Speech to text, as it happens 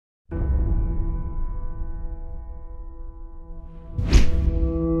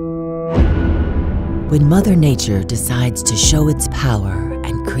When Mother Nature decides to show its power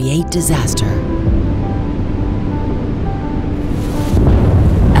and create disaster,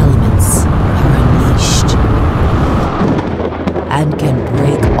 elements are unleashed and can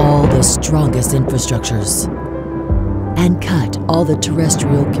break all the strongest infrastructures and cut all the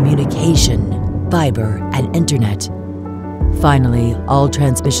terrestrial communication, fiber, and internet. Finally, all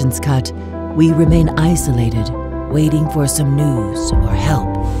transmissions cut, we remain isolated, waiting for some news or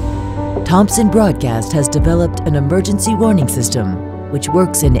help. Thomson Broadcast has developed an emergency warning system which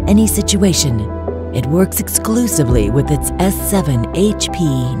works in any situation. It works exclusively with its S7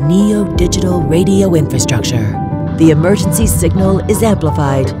 HP neo-digital radio infrastructure. The emergency signal is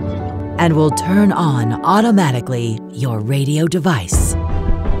amplified and will turn on automatically your radio device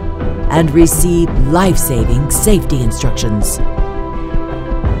and receive life-saving safety instructions.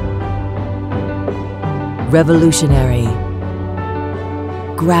 Revolutionary,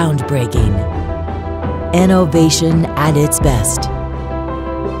 groundbreaking, innovation at its best.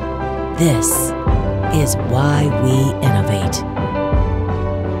 This is why we innovate.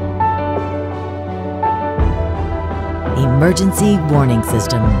 Emergency Warning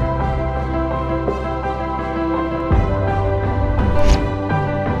System.